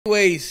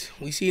Anyways,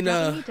 we seen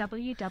Mr.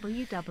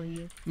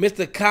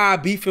 Kai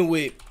beefing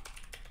with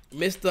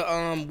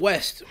Mr.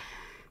 West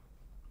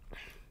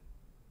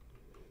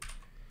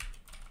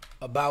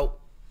about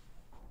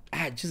I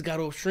had just got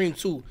off stream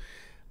too.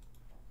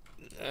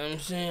 I'm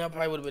saying I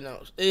probably would have been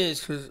out. It is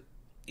because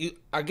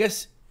I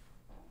guess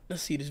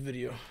let's see this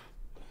video.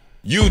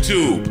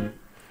 YouTube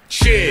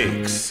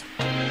chicks.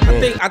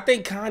 I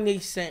think Kanye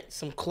sent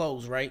some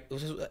clothes, right? It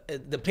was just,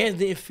 the pants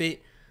didn't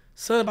fit.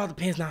 Something about the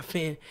pants not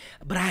fitting,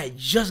 but I had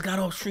just got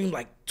off stream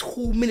like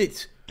 2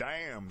 minutes.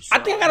 Damn. Son.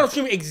 I think I got off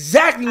stream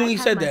exactly when he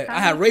said that. I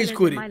had rage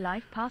quit it. My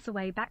life pass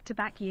away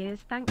back-to-back years.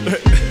 Thank you.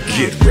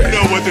 Get ready.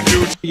 You know what to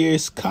do.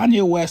 Years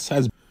Kanye West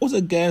has goes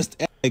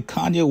against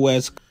Kanye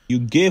West. You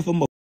give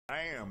him a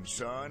damn,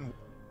 son.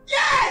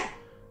 Yeah.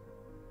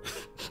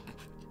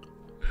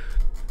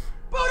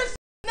 Bro, this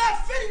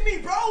not fitting me,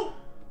 bro.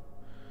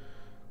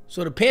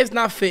 So the pants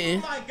not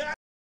fitting. Oh my god,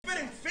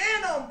 fitting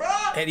Fanum, bro.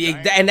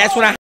 And that's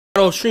when I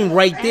on stream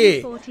right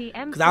there,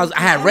 cause I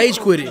had rage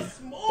quit it.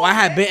 Oh, I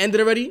had been ended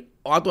already.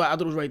 Oh, I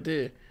thought it was right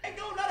there. Ain't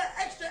no another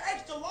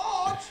extra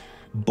large.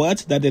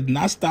 But that did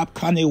not stop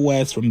Kanye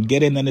West from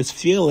getting in his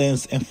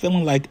feelings and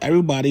feeling like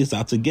everybody's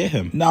out to get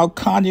him. Now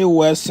Kanye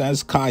West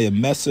sends Kai a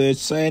message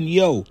saying,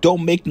 "Yo,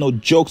 don't make no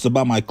jokes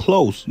about my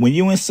clothes when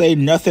you ain't say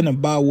nothing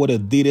about what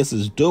Adidas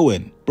is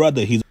doing,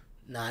 brother."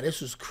 Nah,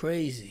 this was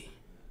crazy.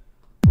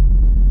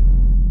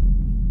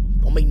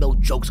 Don't make no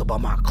jokes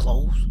about my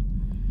clothes.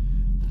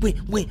 When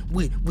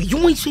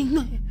you ain't saying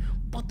nothing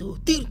about the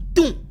Adidas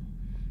doing.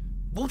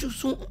 What you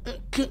so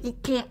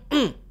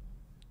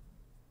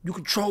you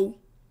control,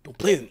 don't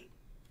play with me.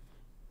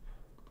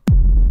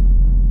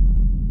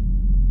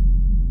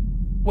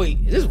 Wait,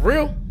 is this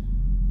real?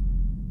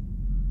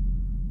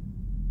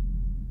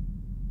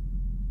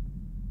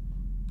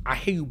 I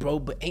hear you, bro,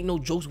 but ain't no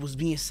jokes was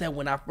being said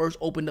when I first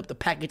opened up the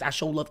package. I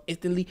showed love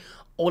instantly.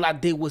 All I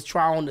did was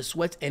try on the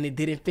sweats and it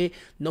didn't fit.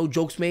 No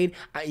jokes made.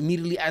 I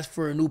immediately asked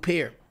for a new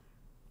pair.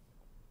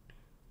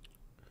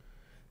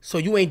 So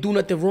you ain't do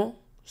nothing wrong?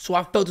 So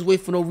I felt this way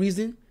for no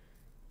reason?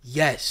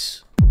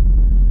 Yes.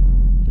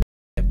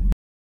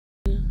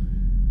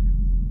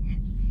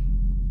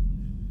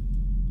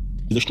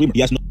 The streamer,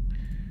 he has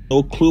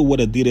no clue what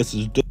Adidas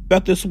is doing.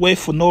 Felt this way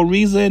for no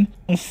reason?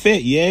 Don't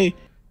fit, yay.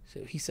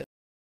 So he said,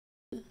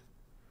 you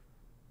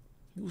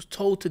was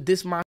told to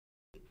diss my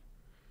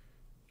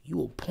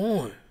you a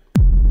porn.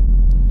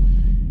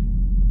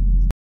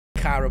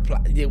 Kai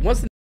replied, yeah,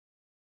 once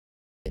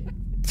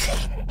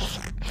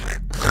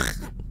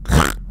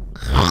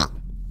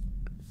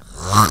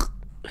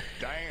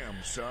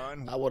damn,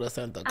 son. I would have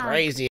sent the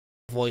craziest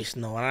voice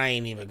note. I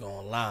ain't even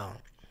gonna lie.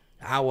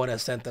 I would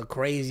have sent the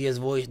craziest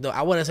voice note.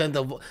 I would have sent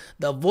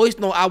the voice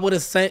note I would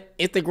have sent.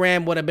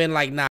 Instagram would have been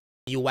like, nah,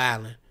 you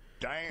wildin'.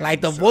 Damn,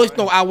 like the son. voice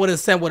note I would have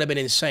sent would have been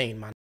insane,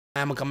 man.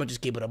 I'm gonna come and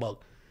just keep it a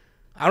buck.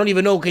 I don't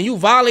even know. Can you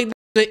violate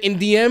in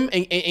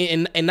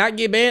DM and not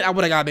get banned? I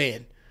would have got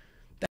banned.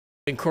 That's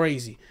been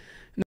crazy.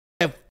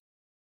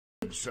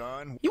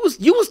 Son. You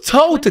was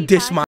told to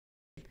diss my.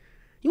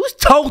 You was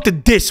told to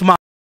diss my.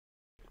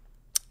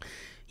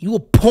 You a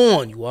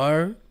pawn, you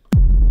are.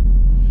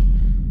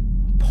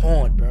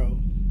 Pawn, bro.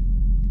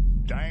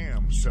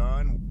 Damn,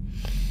 son.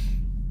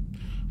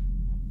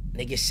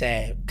 Nigga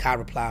said, Kai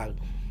replied,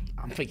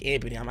 I'm fake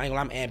Anthony. I'm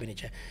Anthony.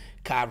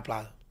 Kai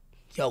replied,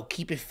 yo,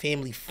 keep it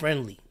family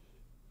friendly.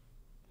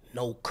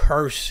 No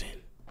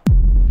cursing.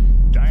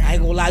 Damn, I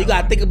ain't gonna lie, you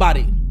gotta think about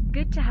it.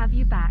 Good to have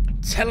you back.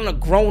 Telling a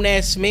grown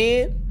ass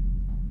man,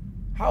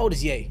 how old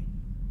is Ye?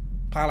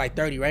 Probably like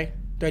 30, right?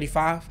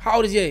 35? How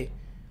old is Ye?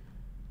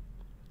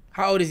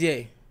 How old is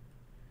Ye?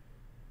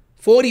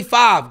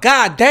 45.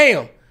 God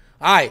damn.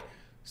 All right.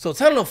 So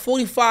telling a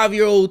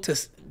 45-year-old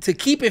to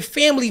keep it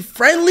family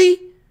friendly,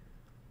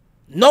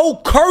 no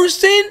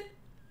cursing,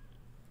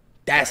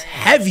 that's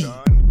heavy.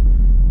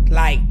 Son.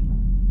 Like,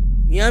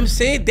 you know what I'm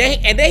saying?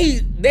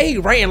 They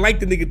writing like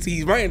the nigga T.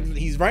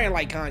 He's writing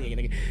like Kanye,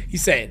 nigga. He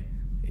said,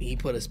 he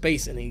put a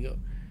space in it. He go,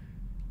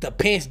 the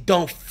pants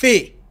don't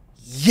fit.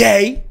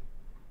 Yay.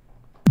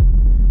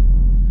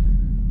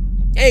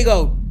 There you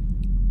go.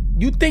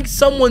 You think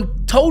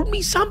someone told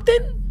me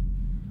something?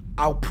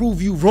 I'll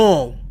prove you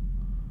wrong.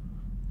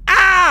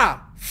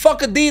 Ah!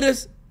 Fuck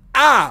Adidas.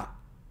 Ah!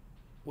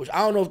 Which I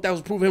don't know if that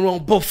was proving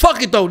wrong, but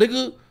fuck it though,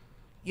 nigga.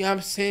 You know what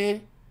I'm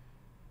saying?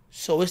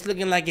 So it's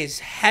looking like it's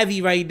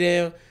heavy right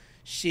there.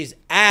 Shit's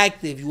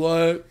active, you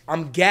heard?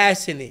 I'm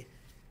gassing it.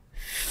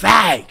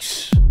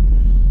 Facts.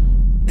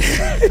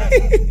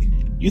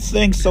 You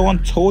think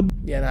someone told?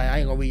 Yeah, nah, I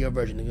ain't gonna read your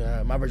version,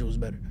 nigga. My version was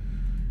better.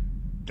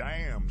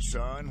 Damn,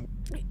 son.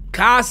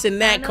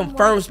 Cenat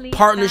confirms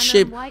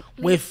partnership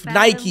with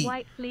Nike.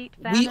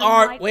 We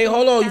are. Wait,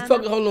 hold on.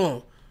 Hold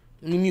on.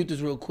 Let me mute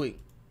this real quick.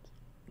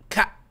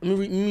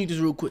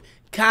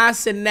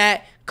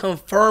 Cenat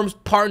confirms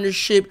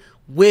partnership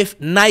with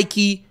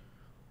Nike,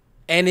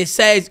 and it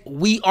says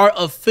we are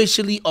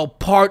officially a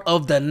part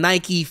of the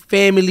Nike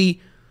family.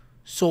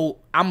 So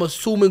I'm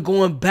assuming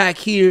going back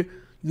here,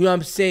 you know what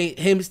I'm saying,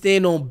 him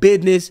staying on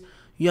business,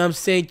 you know what I'm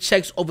saying,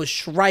 checks over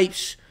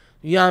stripes,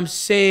 you know what I'm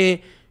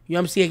saying, You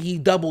know what I'm saying? He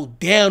doubled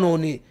down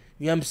on it.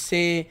 You know what I'm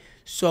saying?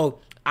 So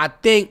I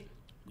think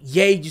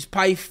Ye just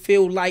probably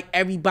feel like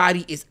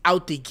everybody is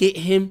out to get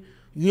him.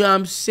 You know what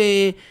I'm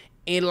saying?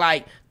 And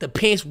like the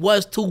pants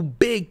was too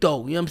big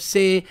though. You know what I'm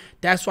saying?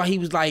 That's why he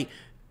was like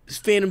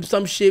Fanum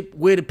some shit,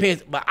 wear the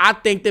pants. But I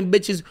think them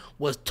bitches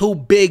was too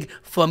big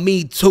for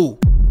me too.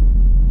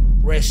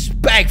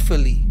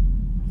 Respectfully.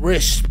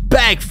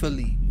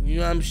 Respectfully. You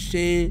know what I'm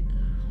saying?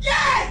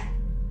 Yeah!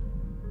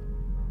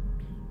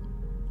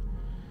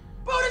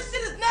 Bro, this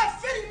shit is not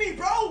fitting me,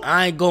 bro.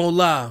 I ain't gonna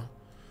lie.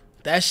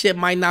 That shit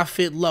might not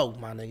fit low,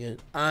 my nigga.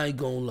 I ain't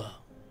gonna lie.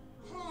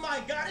 Oh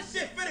my god, this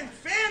shit fitting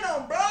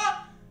Fanum, bro.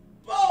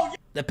 Bro,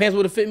 The pants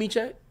would have fit me,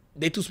 Chad?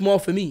 They too small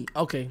for me.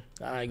 Okay.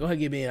 All right, go ahead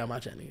and get me out of my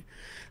chat, nigga.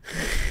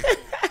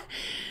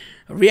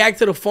 React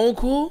to the phone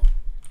call?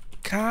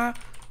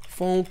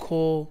 Phone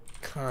call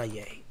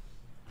Kanye.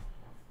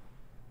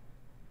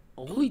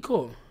 Oh, who he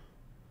called?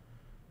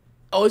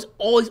 Oh, it's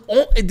always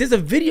on. There's a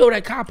video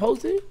that Kai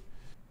posted.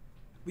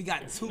 we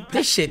got two.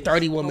 This shit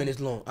 31 minutes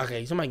long.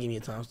 Okay, somebody give me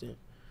a timestamp.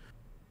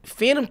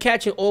 Fanum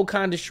catching all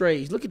kind of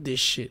strays. Look at this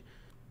shit.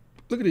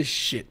 Look at this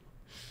shit.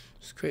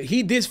 It's crazy.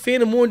 He did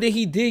Fanum more than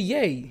he did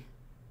Ye.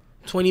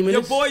 20 Your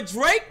minutes. boy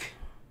Drake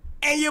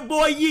and your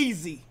boy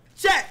Yeezy.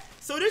 Check.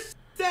 So this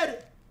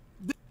said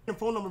the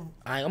phone number.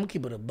 I'm gonna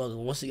keep it a bug.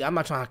 Once again, I'm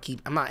not trying to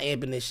keep. I'm not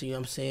amping this shit. You know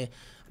what I'm saying?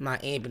 I'm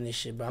not amping this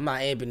shit, bro. I'm not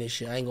amping this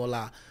shit. I ain't gonna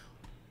lie.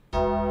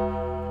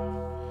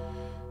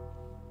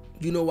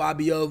 You know why I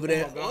be over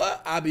there?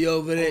 What? I be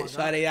over there.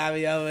 Shawty, I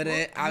be over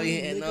there. I be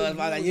hitting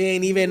those. You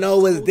ain't even know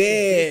what's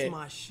there. This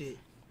my shit.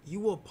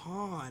 You a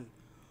pawn.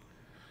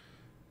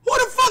 Who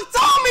the fuck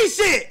told me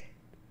shit?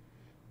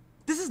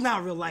 This is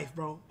not real life,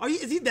 bro.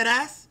 Is he dead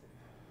ass?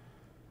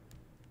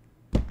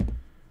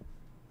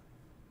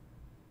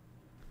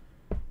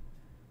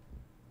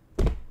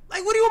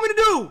 Like, what do you want me to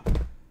do?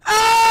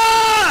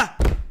 Ah!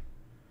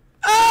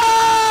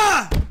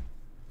 Ah!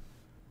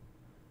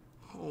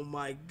 Oh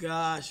my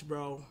gosh,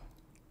 bro.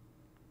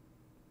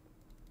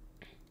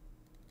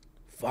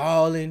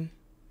 Falling,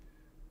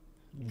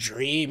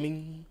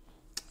 dreaming.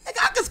 Nigga,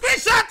 I can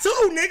screenshot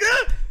too,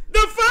 nigga.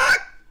 The fuck?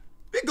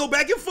 We go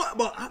back and forth.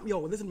 But yo,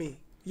 listen to me.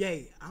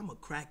 Yay, I'm a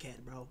crackhead,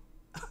 bro.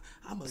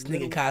 I'm a This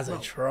little, nigga Kai's a bro.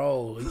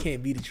 troll. He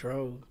can't be the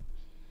troll.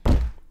 Like,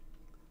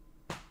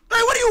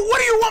 what do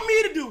you want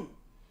me to do?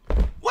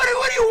 What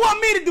do you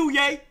want me to do,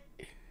 Yay?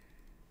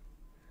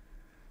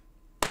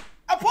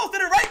 I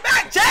posted it right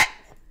back, chat.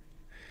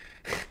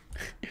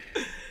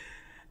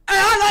 Hey,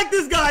 I like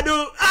this guy,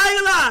 dude. I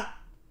ain't gonna lie.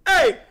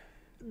 Hey,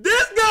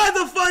 this guy's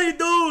a funny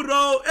dude,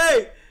 bro.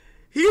 Hey,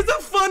 he's a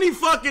funny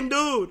fucking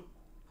dude.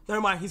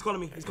 Never mind, he's calling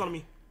me. He's calling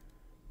me.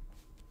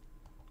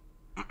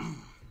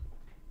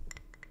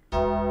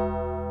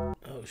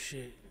 Oh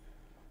shit.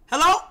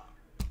 Hello?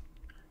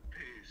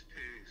 Peace.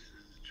 This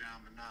is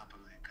John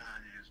Monopoly,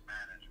 Kanye's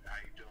manager. How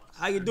you doing?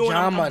 How you doing?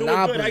 John I'm doing good.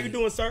 Monopoly. How you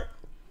doing, sir?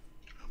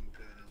 I'm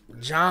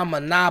good. John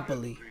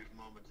Monopoly. Brief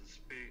moment to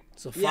speak.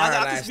 It's a Yeah, I fire got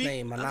to last speak.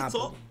 name, I can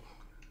Monopoly. talk.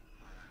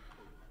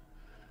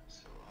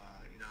 So,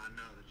 I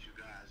know that you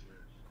guys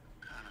are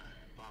kind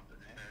of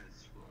bumping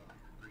heads for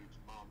a brief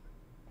moment.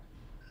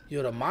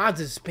 Yo, the mods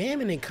is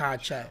spamming in Kai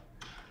chat.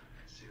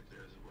 See if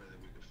there's a way that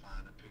we could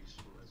find a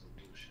peaceful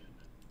resolution.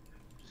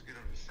 Just get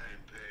on the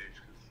same page.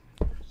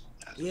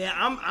 'Cause Yeah,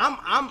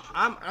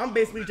 I'm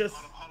basically just.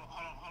 Hold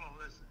on,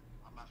 listen.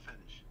 I'm not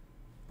finished.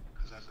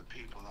 Because as a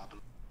people, I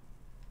believe.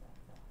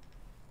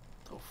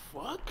 The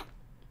fuck?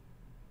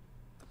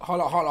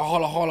 Hold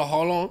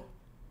on.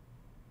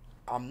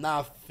 I'm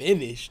not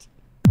finished.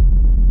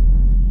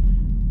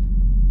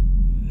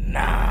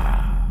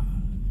 Nah.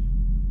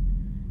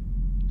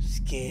 It's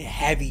getting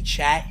heavy,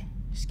 chat.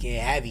 It's getting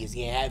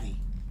heavy.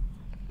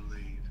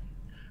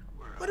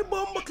 We're What the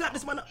bomb clap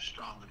this man up?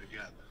 stronger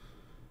together.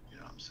 You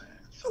know what I'm saying?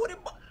 What the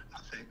bu-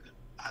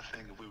 I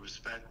think if we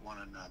respect one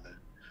another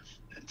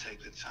and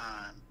take the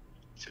time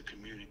to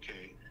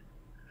communicate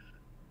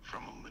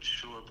from a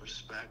mature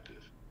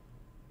perspective,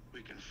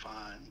 we can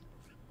find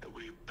that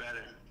we're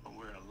better when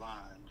we're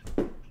aligned.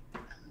 And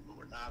when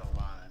we're not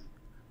aligned,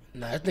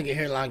 Nah, this nigga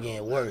hairline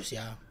getting worse,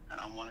 y'all. and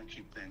I want to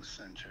keep things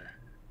center.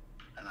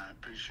 And I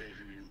appreciate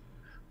you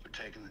for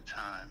taking the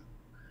time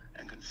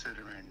and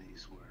considering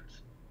these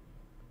words.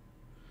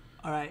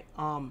 All right.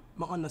 I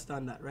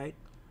understand that, right?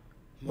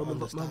 You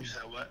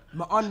said what?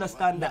 I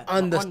understand that. Me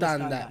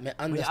understand that. Me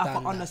But you have understand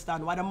to that.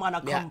 understand why the man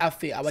are Yeah, come I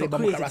feel- I so want to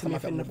crazy rest to me my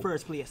in the family.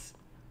 first place.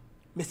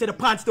 Me say the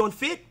pants don't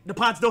fit. The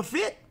pants don't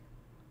fit.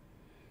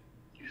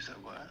 You said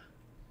what?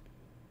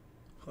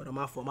 Hold on,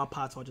 my fault. My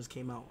pants all just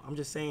came out. I'm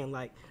just saying,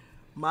 like,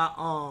 my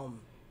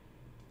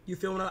you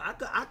feel me?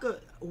 I could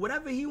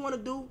whatever he want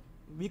to do,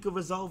 we could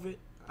resolve it.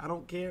 I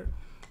don't care.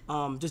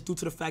 Just due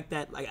to the fact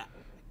that like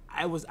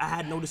I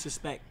had no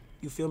disrespect.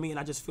 You feel me? And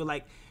I just feel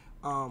like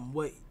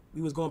what we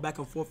was going back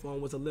and forth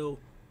on was a little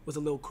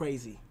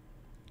crazy.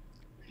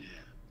 Yeah.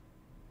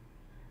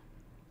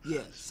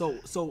 Yeah.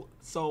 So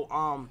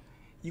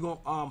you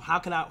gonna how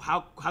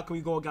can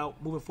we go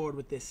about moving forward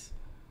with this?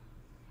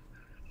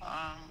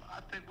 I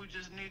think we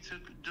just need to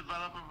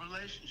develop a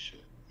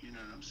relationship. You know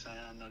what I'm saying?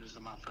 I know this is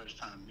my first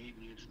time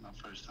meeting you. This is my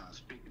first time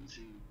speaking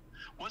to you.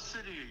 What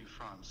city are you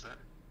from, sir?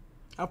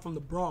 I'm from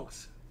the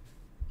Bronx.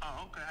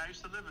 Oh, okay. I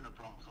used to live in the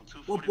Bronx on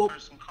Well,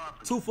 241st and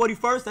Carpenter.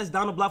 241st. That's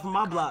down the block from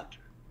my block.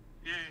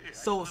 Yeah, yeah.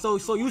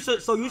 So you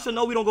should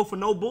know we don't go for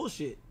no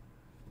bullshit.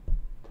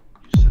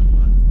 You said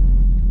what?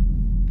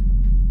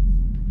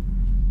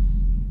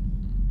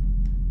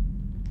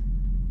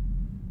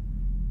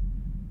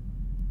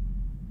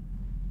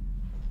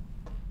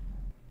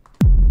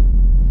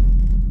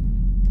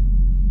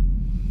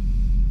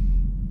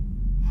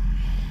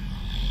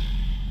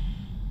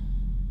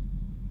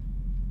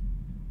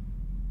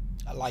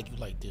 I like you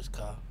like this,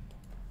 Kyle.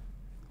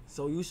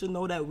 So you should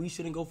know that we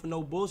shouldn't go for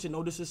no bullshit,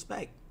 no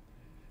disrespect.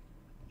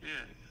 Yeah,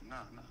 no,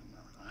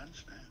 I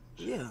understand.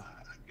 Yeah.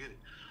 I get it.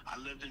 I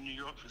lived in New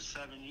York for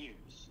 7 years.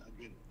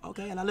 I get it.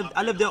 Okay, and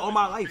I lived there all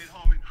my life. Big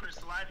homie Chris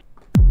Lighty.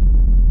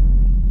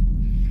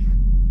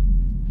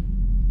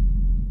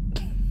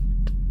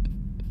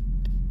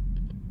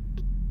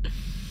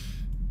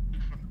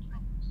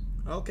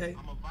 Okay.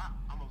 I'm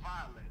a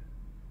violator.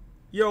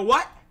 You're a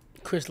what?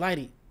 Chris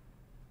Lighty.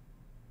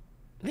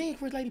 Didn't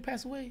Chris Lighty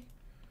pass away?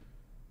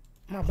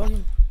 Am I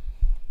bugging?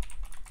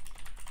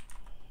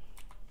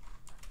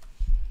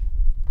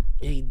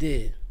 Yeah, he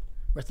did.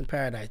 Rest in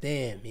paradise.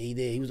 Damn, yeah, he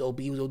did. He was OD.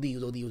 He was OD. He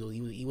was OD. He was OD.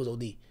 He was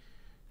OD.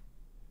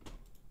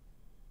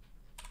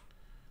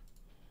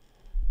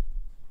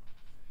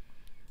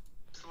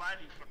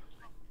 Lighty from the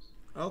Bronx.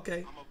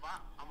 Okay. I'm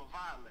a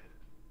violator.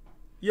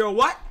 You're a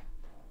what?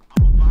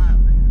 I'm a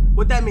violator.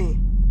 What that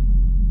mean?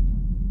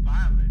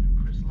 Violator,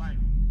 Chris Lighty.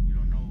 You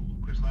don't know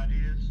who Chris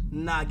Lighty is?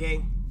 Nah,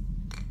 gang.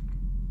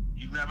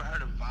 You've never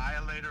heard of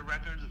Violator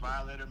Records,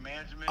 Violator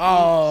Management?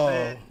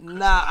 Oh.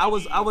 Nah, I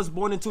was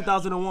born in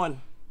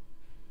 2001.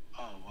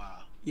 Oh, wow.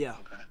 Yeah.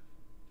 Okay.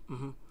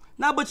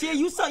 Nah, but yeah,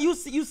 you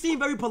seem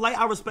very polite.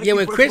 I respect. Yeah, you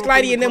when for Chris putting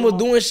Lighty the and them was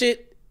clothes on. doing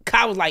shit,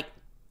 Kyle was like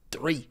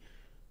 3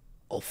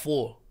 or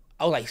 4.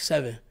 I was like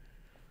 7.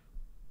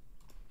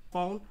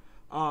 phone,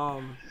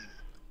 and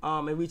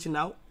reaching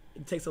out.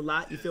 It takes a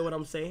lot. You feel what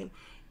I'm saying?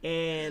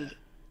 And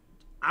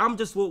I'm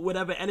just with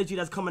whatever energy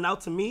that's coming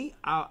out to me.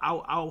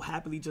 I'll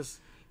happily just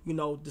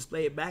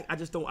display it back. I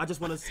just want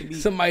us to be.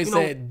 Somebody you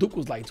said Duke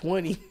was like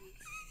 20.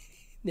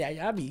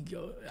 Yeah, I need to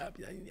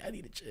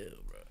chill,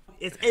 bro.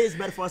 It is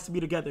better for us to be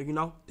together,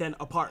 than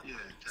apart. Yeah,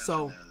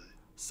 So,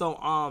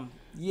 definitely.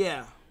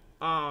 yeah.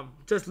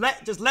 Just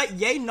let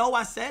Ye know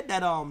I said that.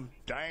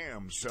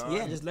 Damn, son.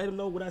 Yeah, just let him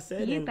know what I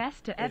said. You and,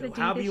 best to ever do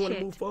however this you want to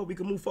shit. move forward, we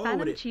can move forward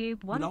with Fanum it.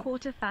 Tube, you know?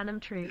 1/4 Fanum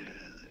Troop.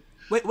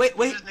 Wait,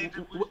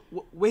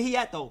 where he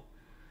at though?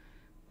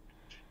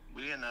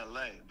 We in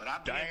LA, but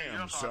I'll be in New Damn,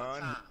 York all son. the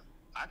time.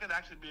 I could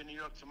actually be in New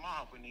York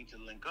tomorrow if we need to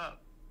link up.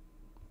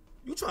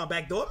 You trying to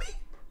backdoor me?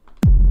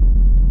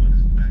 What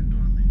does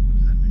backdoor mean? What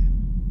does that mean?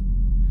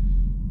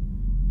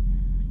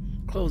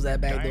 Close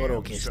that back door, Damn,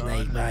 don't get son.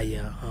 snaked by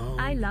your home.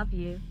 I love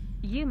you.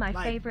 You my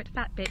Like- favorite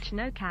fat bitch,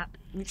 no cap.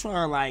 You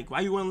trying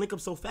why you want to link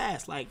up so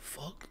fast? Like,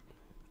 Fuck.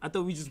 I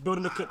thought we just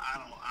building a.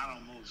 I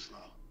don't move slow.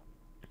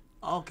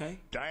 Okay.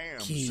 Damn,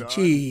 son.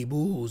 Kichi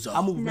Boozo.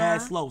 I move Nah.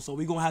 mad slow, so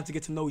we gonna have to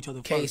get to know each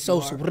other K first.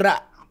 so you are?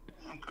 rap.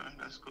 Okay,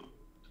 that's cool.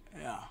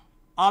 Yeah.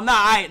 All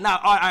right.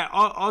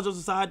 All jokes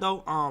aside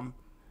though,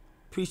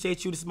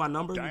 appreciate you. This is my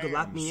number. You can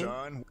lock Damn, me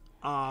son. in.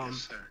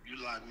 Yes, sir.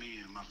 You lock me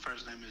in. My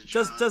first name is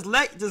John. Just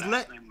let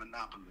last name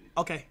Monopoly.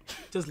 okay.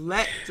 Just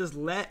let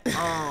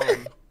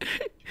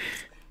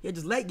yeah,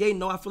 just let Ye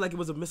know. I feel like it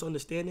was a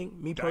misunderstanding,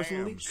 me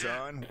personally. Damn,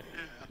 son. Yeah,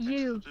 I think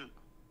You. so, too.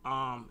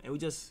 And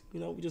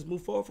we just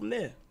move forward from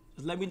there.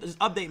 Just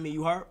update me.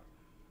 You heard?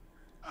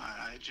 All right,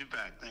 I hit you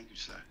back. Thank you,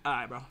 sir. All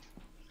right, bro.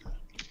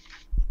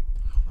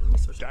 Let me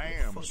search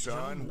Damn, fuck,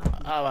 son. John.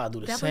 I'm about to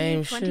do the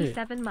same shit.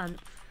 27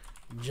 months.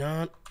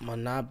 John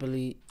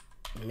Monopoly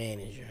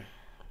Manager.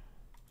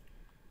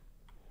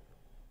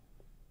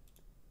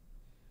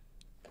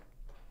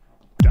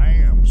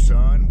 Damn,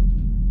 son.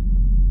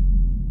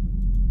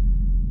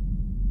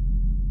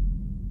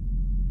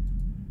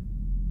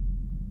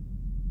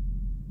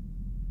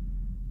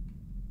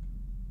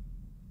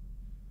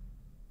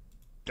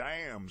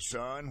 Damn,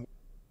 son.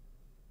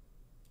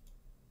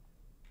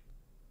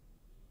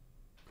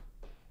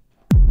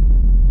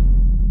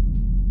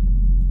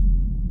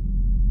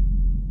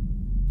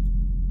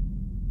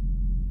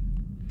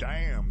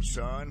 Damn,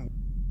 son.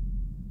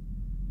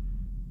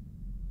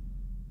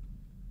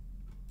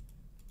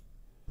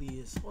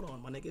 Hold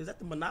on, my nigga. Is that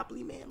the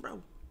Monopoly man,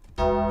 bro?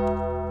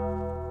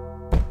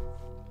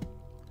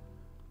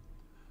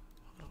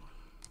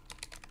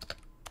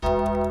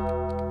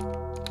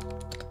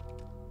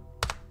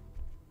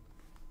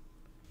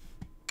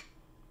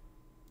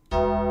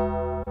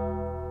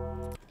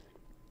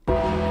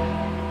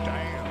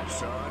 Damn,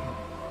 son.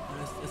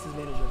 That's his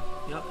manager.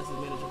 Yep, that's his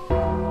manager.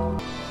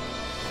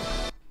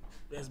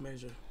 That's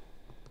manager.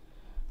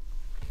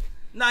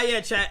 Nah,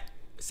 yeah, chat.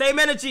 Same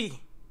energy.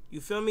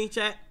 You feel me,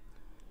 chat?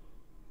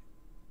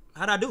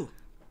 How'd I do?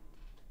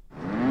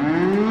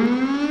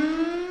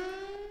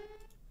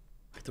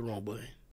 Hit the wrong button.